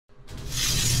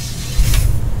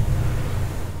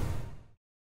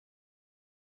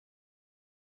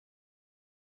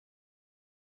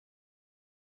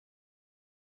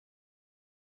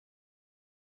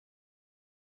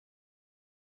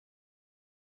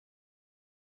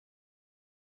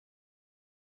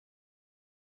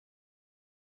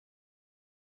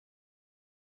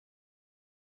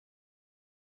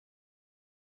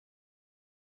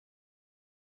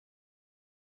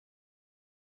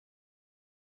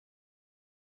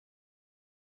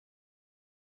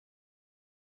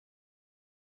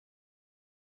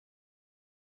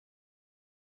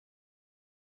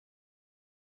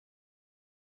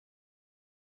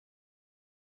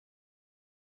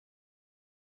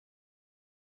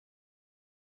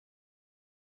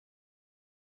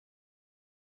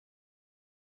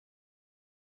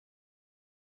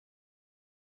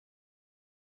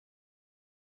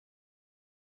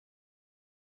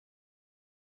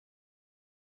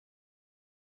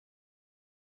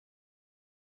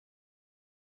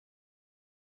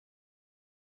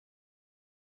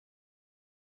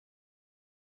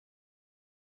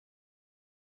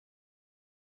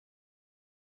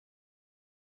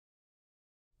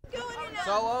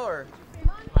Solo or?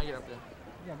 I get up there.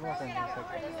 Yeah, go up there in a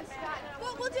second.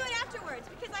 Well, we'll do it afterwards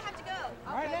because I have to go.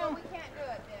 Right now. Well, we can't do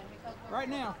it then because Right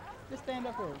now. Just stand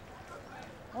up there.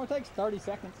 Only takes 30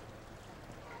 seconds.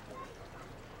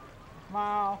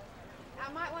 Smile.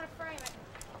 I might want to frame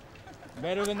it.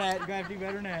 Better than that. You're going to have to do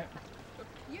better than that.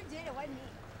 You did it, wasn't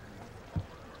me.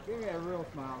 Give me a real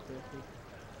smile, Christy.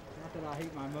 Not that I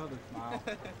hate my mother's smile.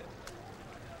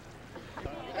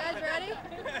 You guys ready?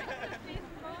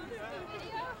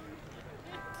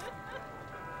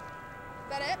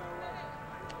 Is that it?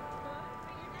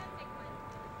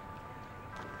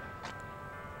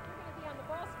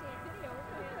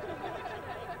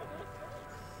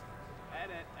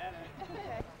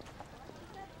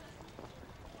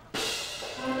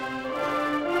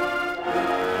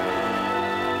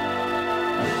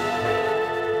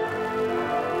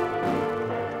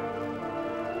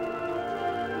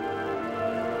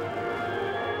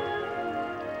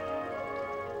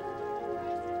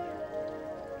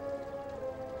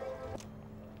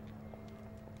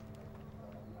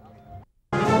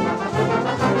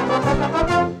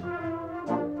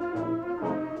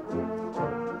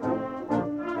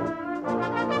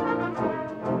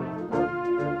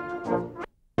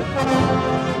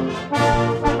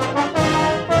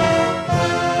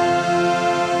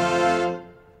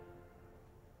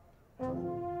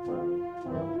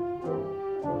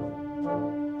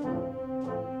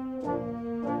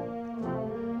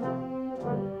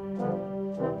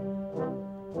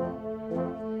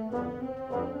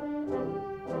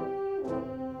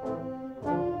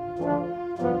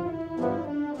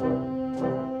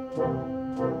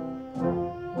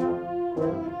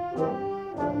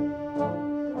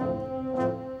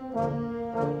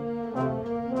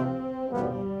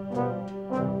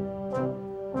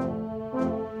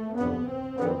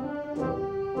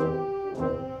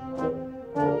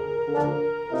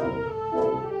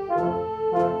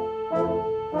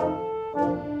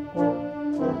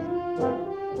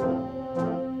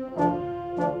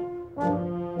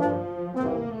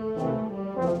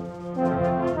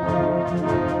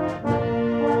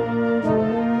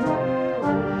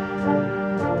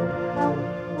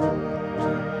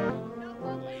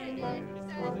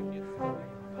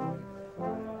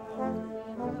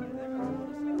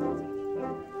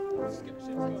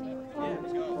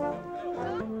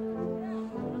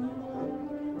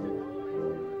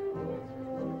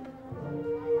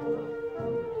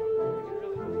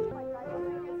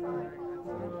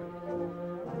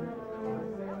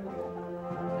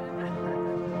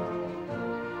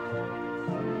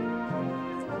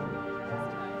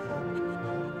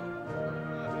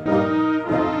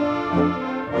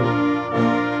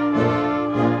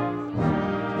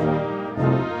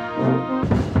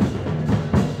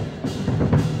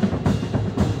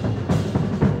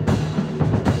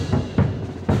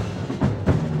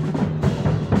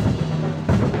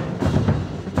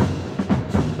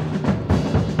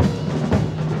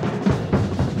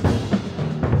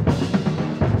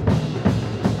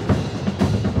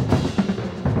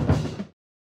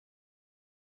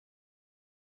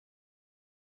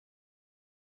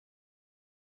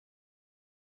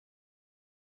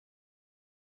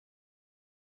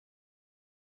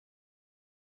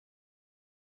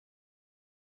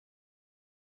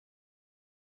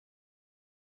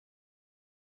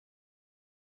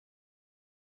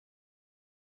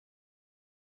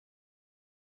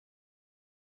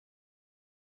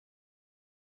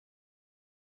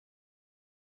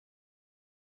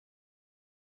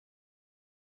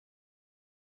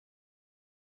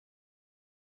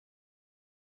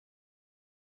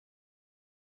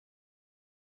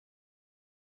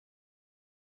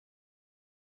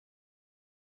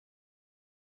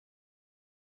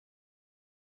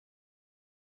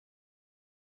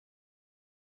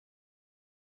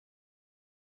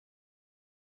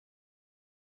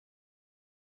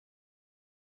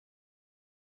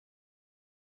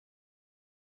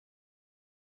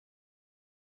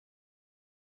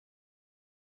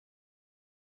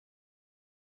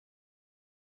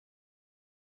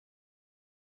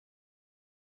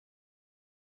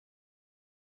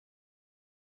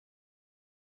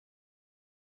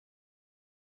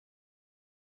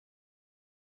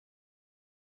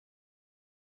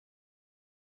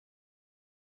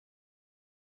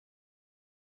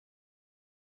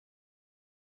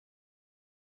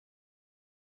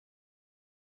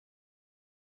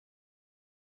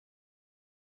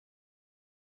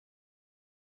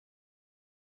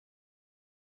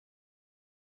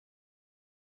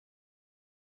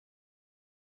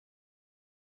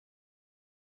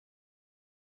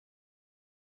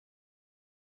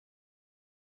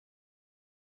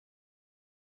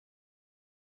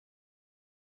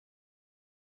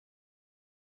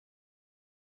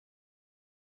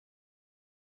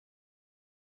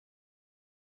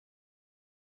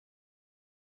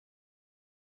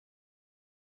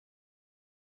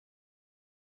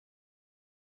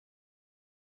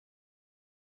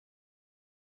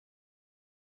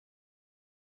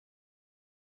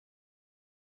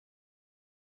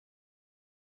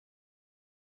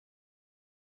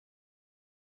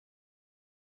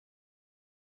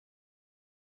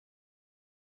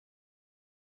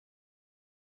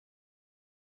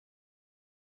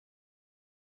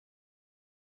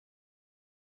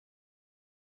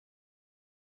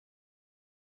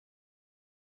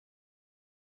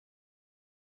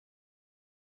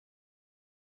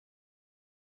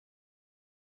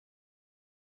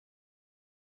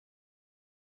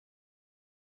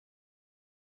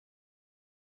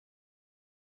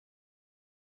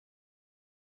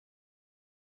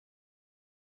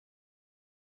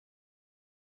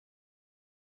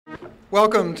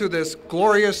 Welcome to this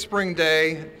glorious spring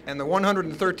day and the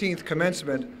 113th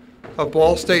commencement of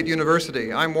Ball State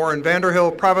University. I'm Warren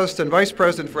Vanderhill, Provost and Vice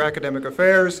President for Academic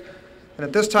Affairs, and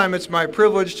at this time it's my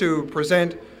privilege to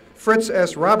present Fritz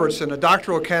S. Robertson, a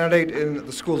doctoral candidate in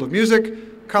the School of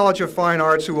Music, College of Fine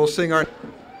Arts, who will sing our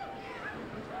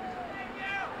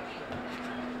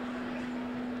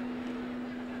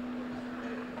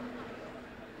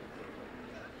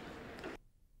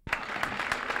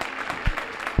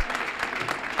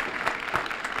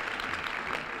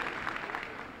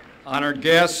honored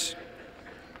guests,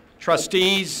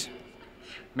 trustees,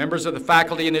 members of the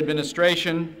faculty and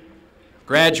administration,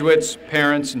 graduates,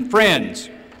 parents, and friends.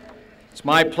 It's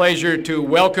my pleasure to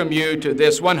welcome you to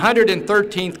this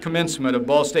 113th commencement of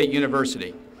Ball State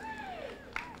University.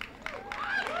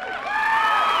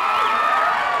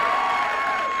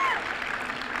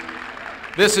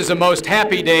 This is a most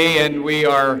happy day, and we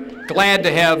are glad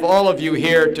to have all of you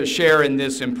here to share in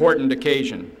this important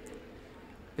occasion.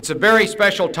 It's a very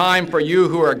special time for you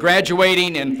who are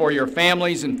graduating and for your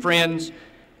families and friends,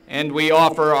 and we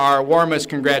offer our warmest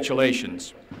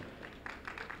congratulations.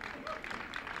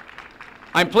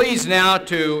 I'm pleased now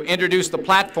to introduce the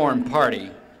platform party.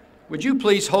 Would you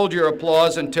please hold your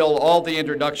applause until all the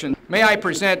introductions? May I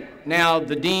present now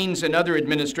the deans and other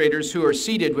administrators who are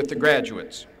seated with the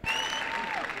graduates.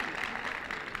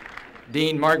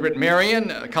 Dean Margaret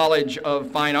Marion, College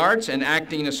of Fine Arts, and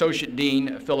Acting Associate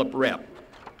Dean Philip Repp.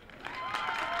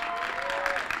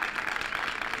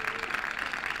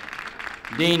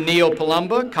 Dean Neil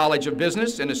Palumba, College of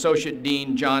Business, and Associate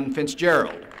Dean John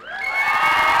Fitzgerald.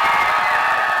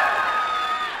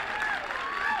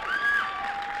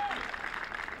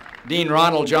 Dean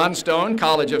Ronald Johnstone,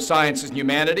 College of Sciences and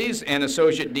Humanities, and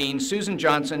Associate Dean Susan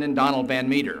Johnson and Donald Van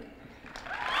Meter.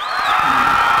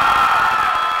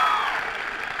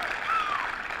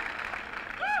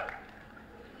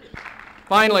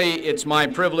 Finally, it's my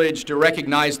privilege to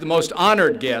recognize the most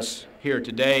honored guests here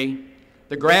today,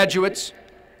 the graduates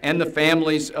and the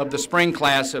families of the spring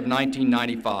class of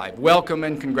 1995. Welcome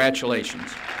and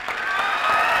congratulations.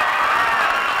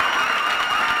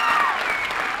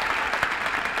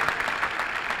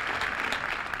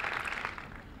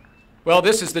 Well,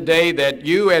 this is the day that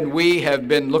you and we have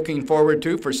been looking forward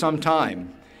to for some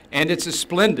time, and it's a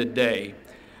splendid day.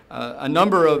 A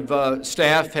number of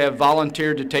staff have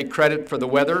volunteered to take credit for the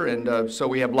weather, and so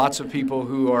we have lots of people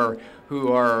who are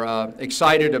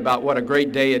excited about what a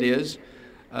great day it is.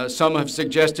 Some have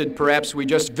suggested perhaps we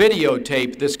just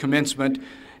videotape this commencement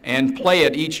and play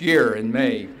it each year in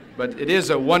May. But it is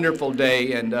a wonderful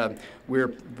day, and we're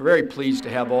very pleased to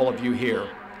have all of you here.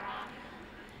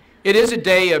 It is a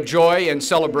day of joy and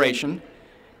celebration,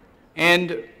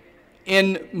 and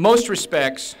in most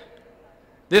respects,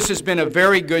 this has been a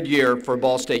very good year for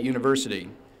Ball State University.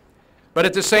 But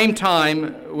at the same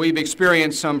time, we've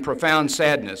experienced some profound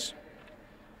sadness.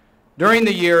 During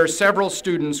the year, several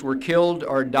students were killed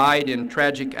or died in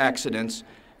tragic accidents,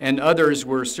 and others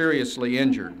were seriously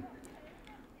injured.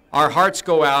 Our hearts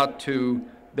go out to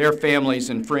their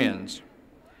families and friends.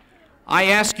 I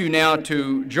ask you now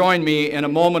to join me in a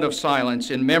moment of silence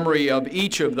in memory of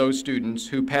each of those students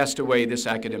who passed away this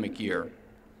academic year.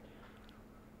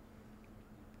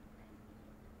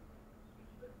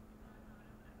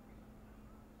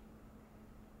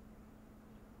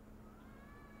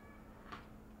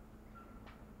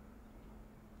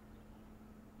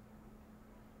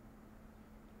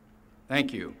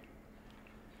 Thank you.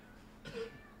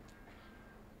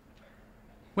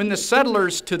 When the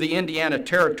settlers to the Indiana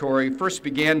Territory first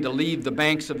began to leave the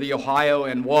banks of the Ohio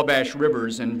and Wabash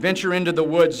rivers and venture into the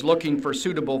woods looking for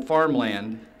suitable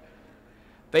farmland,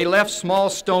 they left small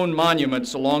stone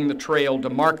monuments along the trail to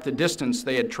mark the distance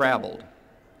they had traveled.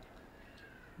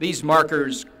 These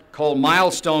markers, called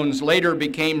milestones, later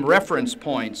became reference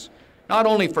points, not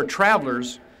only for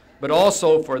travelers, but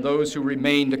also for those who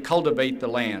remained to cultivate the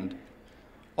land,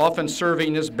 often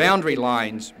serving as boundary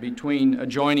lines between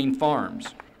adjoining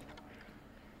farms.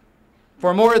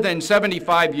 For more than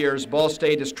 75 years, Ball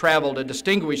State has traveled a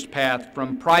distinguished path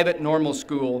from private normal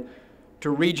school to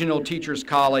regional teachers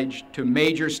college to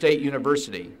major state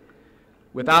university,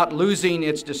 without losing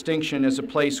its distinction as a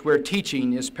place where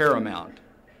teaching is paramount.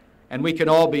 And we can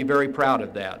all be very proud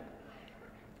of that.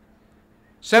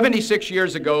 76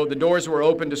 years ago, the doors were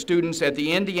opened to students at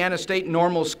the Indiana State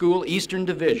Normal School Eastern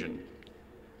Division.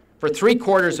 For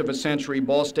 3/4 of a century,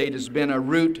 Ball State has been a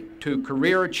route to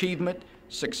career achievement,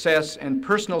 success, and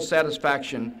personal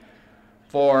satisfaction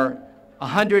for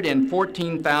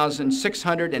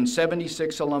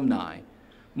 114,676 alumni,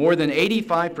 more than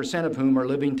 85% of whom are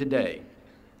living today.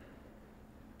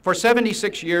 For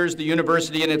 76 years, the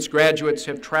university and its graduates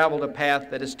have traveled a path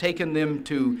that has taken them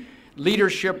to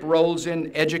leadership roles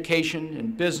in education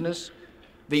and business,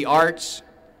 the arts,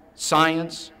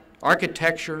 science,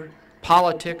 architecture,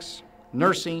 politics,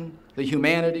 nursing, the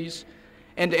humanities,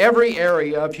 and every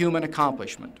area of human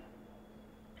accomplishment.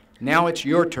 Now it's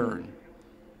your turn.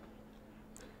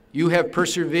 You have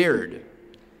persevered.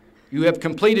 You have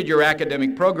completed your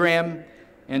academic program,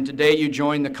 and today you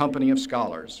join the company of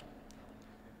scholars.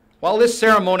 While this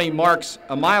ceremony marks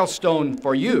a milestone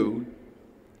for you,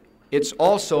 it's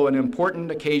also an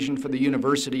important occasion for the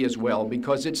university as well,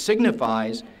 because it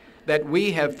signifies that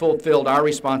we have fulfilled our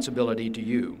responsibility to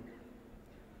you.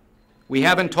 We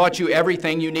haven't taught you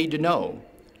everything you need to know.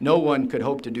 No one could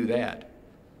hope to do that.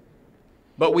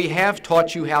 But we have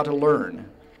taught you how to learn,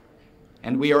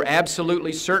 and we are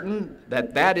absolutely certain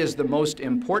that that is the most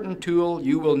important tool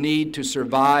you will need to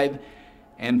survive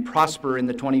and prosper in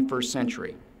the 21st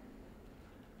century.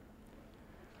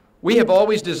 We have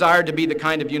always desired to be the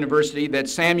kind of university that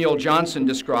Samuel Johnson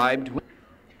described.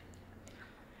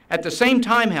 At the same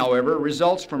time, however,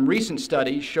 results from recent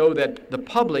studies show that the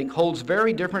public holds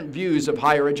very different views of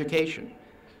higher education,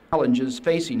 challenges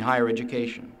facing higher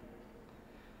education.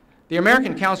 The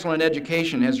American Council on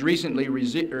Education has recently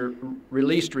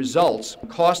released results on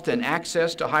cost and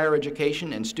access to higher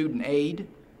education and student aid,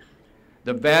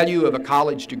 the value of a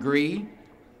college degree,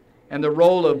 and the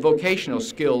role of vocational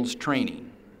skills training.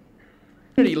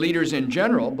 Community leaders in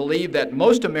general believe that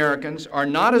most Americans are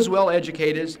not as well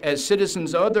educated as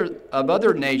citizens of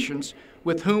other nations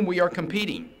with whom we are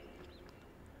competing.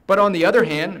 But on the other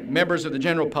hand, members of the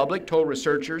general public told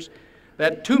researchers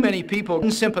that too many people are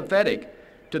unsympathetic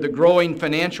to the growing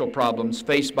financial problems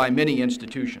faced by many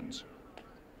institutions.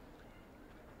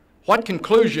 What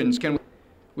conclusions can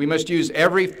we must use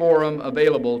every forum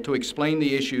available to explain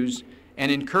the issues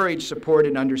and encourage support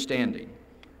and understanding.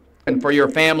 And for your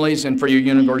families and for your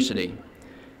university.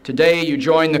 Today you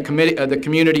join the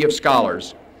community of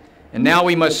scholars, and now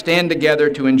we must stand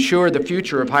together to ensure the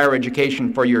future of higher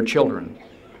education for your children.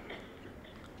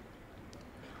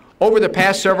 Over the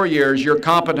past several years, your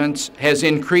competence has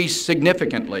increased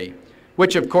significantly,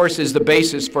 which of course is the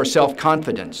basis for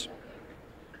self-confidence.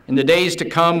 In the days to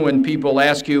come, when people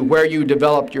ask you where you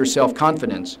developed your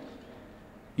self-confidence,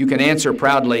 you can answer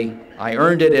proudly, I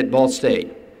earned it at Ball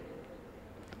State.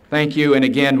 Thank you, and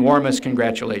again, warmest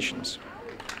congratulations.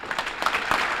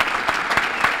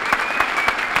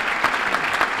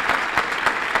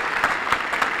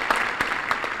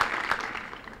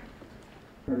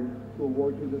 To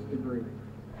award you this degree.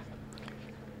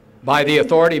 By the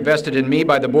authority vested in me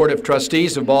by the Board of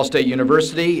Trustees of Ball State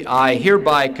University, I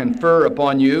hereby confer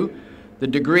upon you the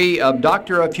degree of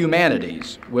Doctor of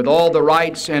Humanities with all the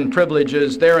rights and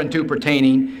privileges thereunto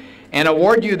pertaining, and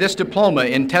award you this diploma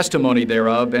in testimony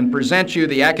thereof, and present you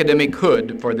the academic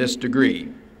hood for this degree.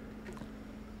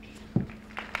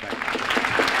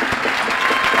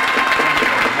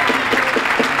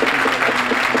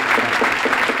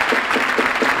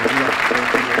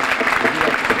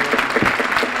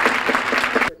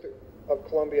 Of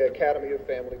Columbia Academy of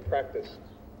Family Practice.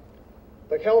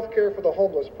 The Health Care for the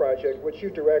Homeless Project, which you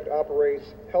direct,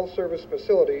 operates health service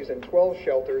facilities in 12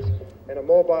 shelters and a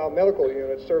mobile medical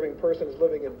unit serving persons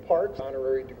living in parks.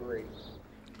 Honorary degree.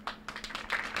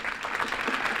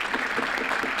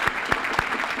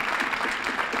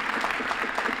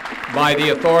 By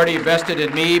the authority vested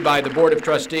in me by the Board of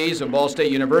Trustees of Ball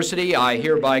State University, I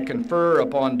hereby confer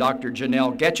upon Dr.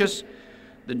 Janelle Getchus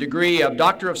the degree of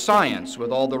Doctor of Science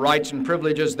with all the rights and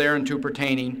privileges thereunto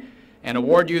pertaining, and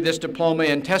award you this diploma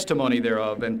in testimony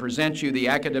thereof, and present you the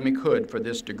academic hood for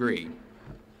this degree.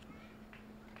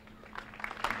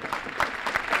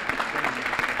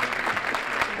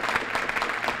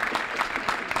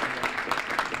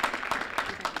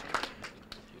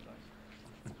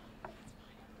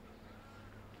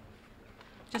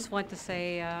 Just want to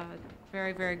say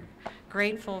very, very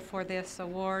grateful for this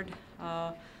award.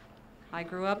 I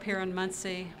grew up here in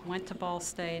Muncie, went to Ball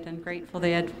State, and grateful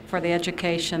for the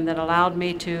education that allowed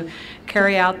me to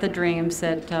carry out the dreams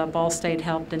that Ball State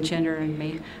helped engender in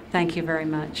me. Thank you very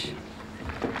much.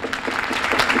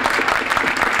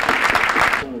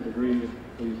 Degrees,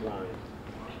 please rise.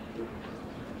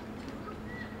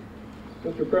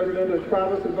 Mr. President, as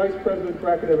Provost and Vice President for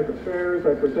Academic Affairs,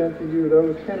 I present to you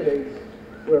those candidates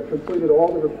who have completed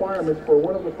all the requirements for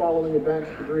one of the following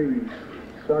advanced degrees: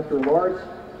 Doctor of Arts,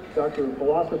 Doctor of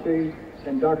Philosophy,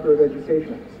 and Doctor of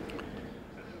Education.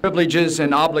 Privileges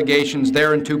and obligations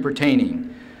thereunto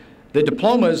pertaining. The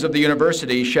diplomas of the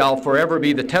university shall forever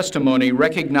be the testimony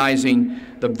recognizing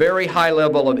the very high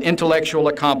level of intellectual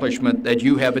accomplishment that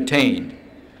you have attained.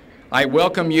 I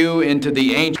welcome you into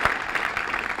the ancient.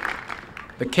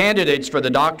 The candidates for the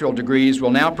doctoral degrees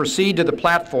will now proceed to the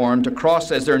platform to cross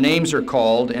as their names are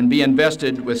called and be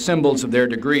invested with symbols of their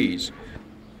degrees.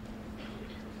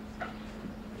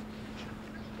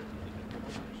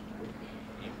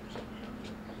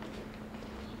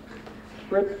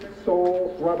 Fritz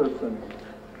Sol Robertson.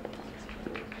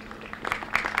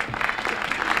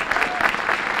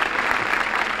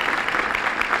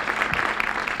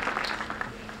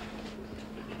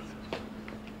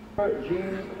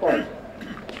 Jean Clark.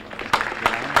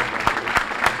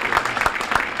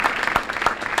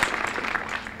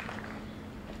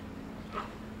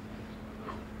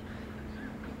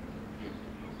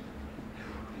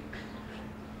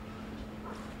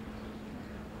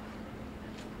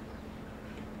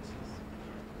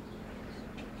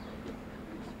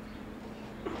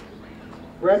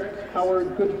 Brett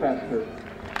Howard Goodpaster.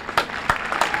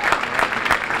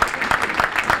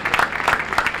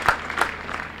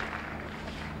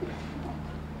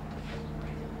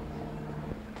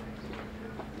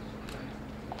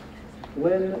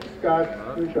 Lynn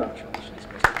Scott Lucia.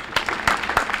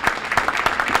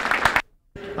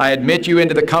 I admit you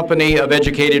into the company of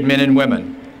educated men and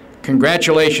women.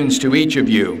 Congratulations to each of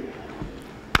you.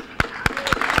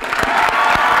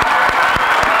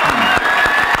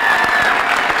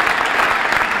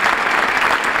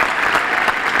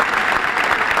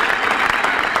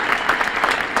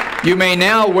 You may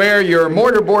now wear your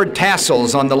mortarboard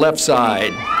tassels on the left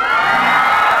side.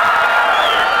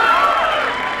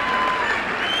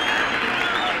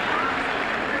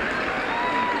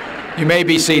 You may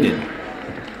be seated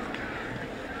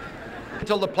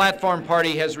until the platform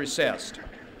party has recessed.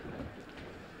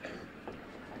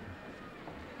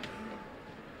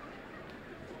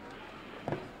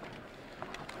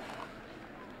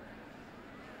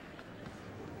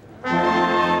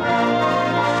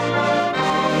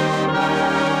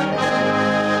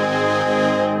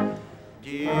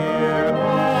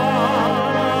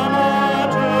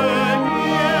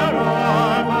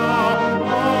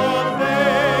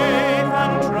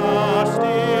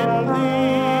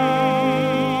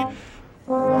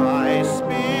 My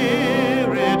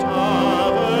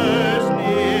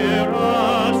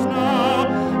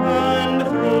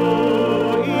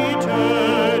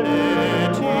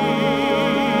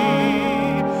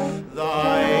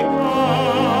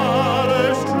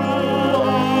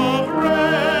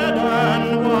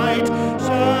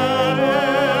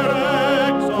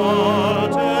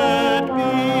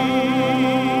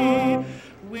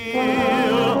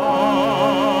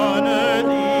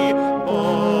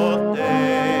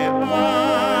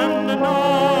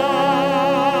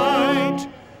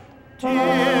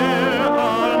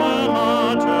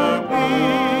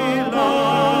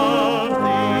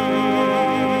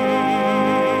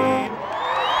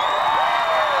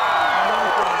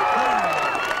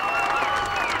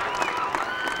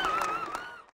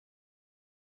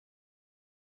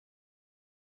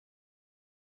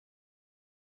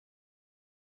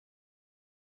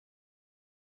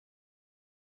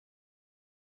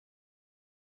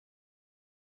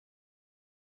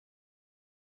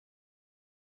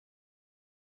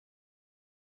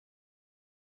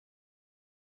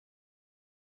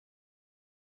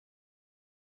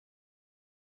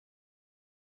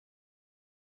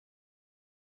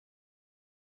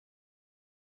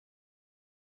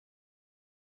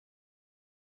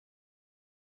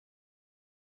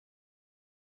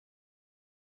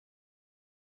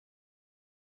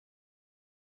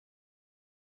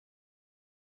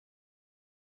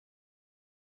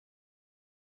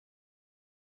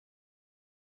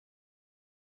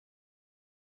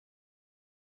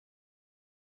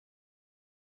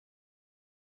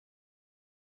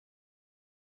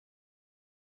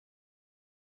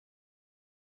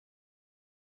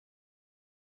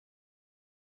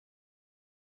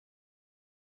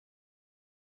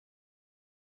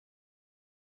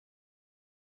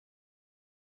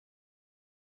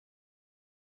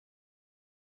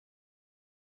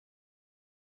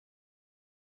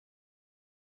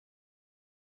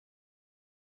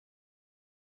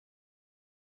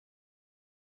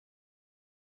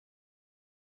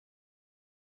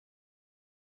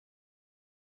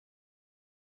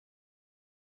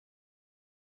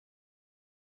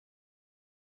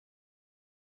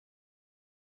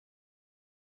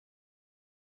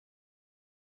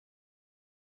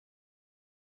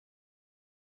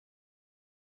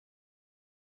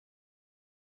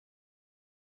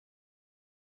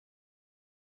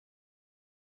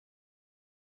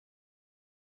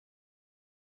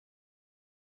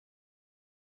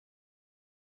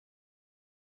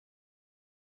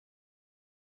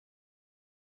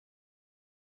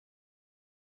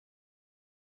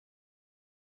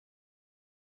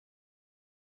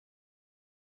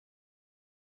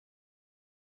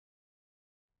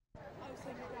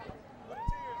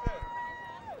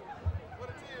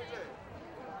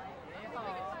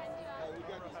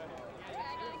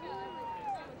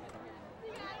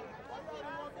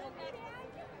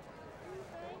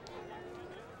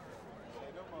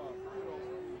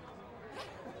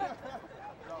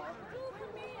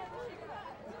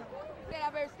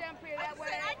better stand up here that way.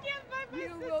 I can't find my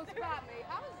You will spot me.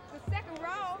 I was the second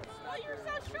row. Well, you're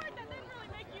so short that didn't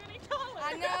really make you any taller.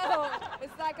 I know.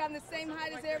 It's like I'm the same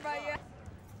height as everybody else. I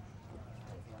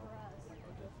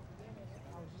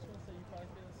was just going to say you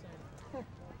probably feel the same.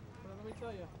 But let me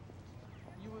tell you,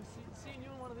 you will seeing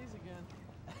you in one of these again.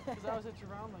 Because I was at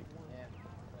your round like one. Yeah,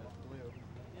 that's blue.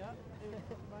 Yeah, it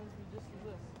reminds me just of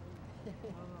this. I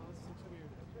don't know, this looks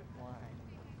weird. Why?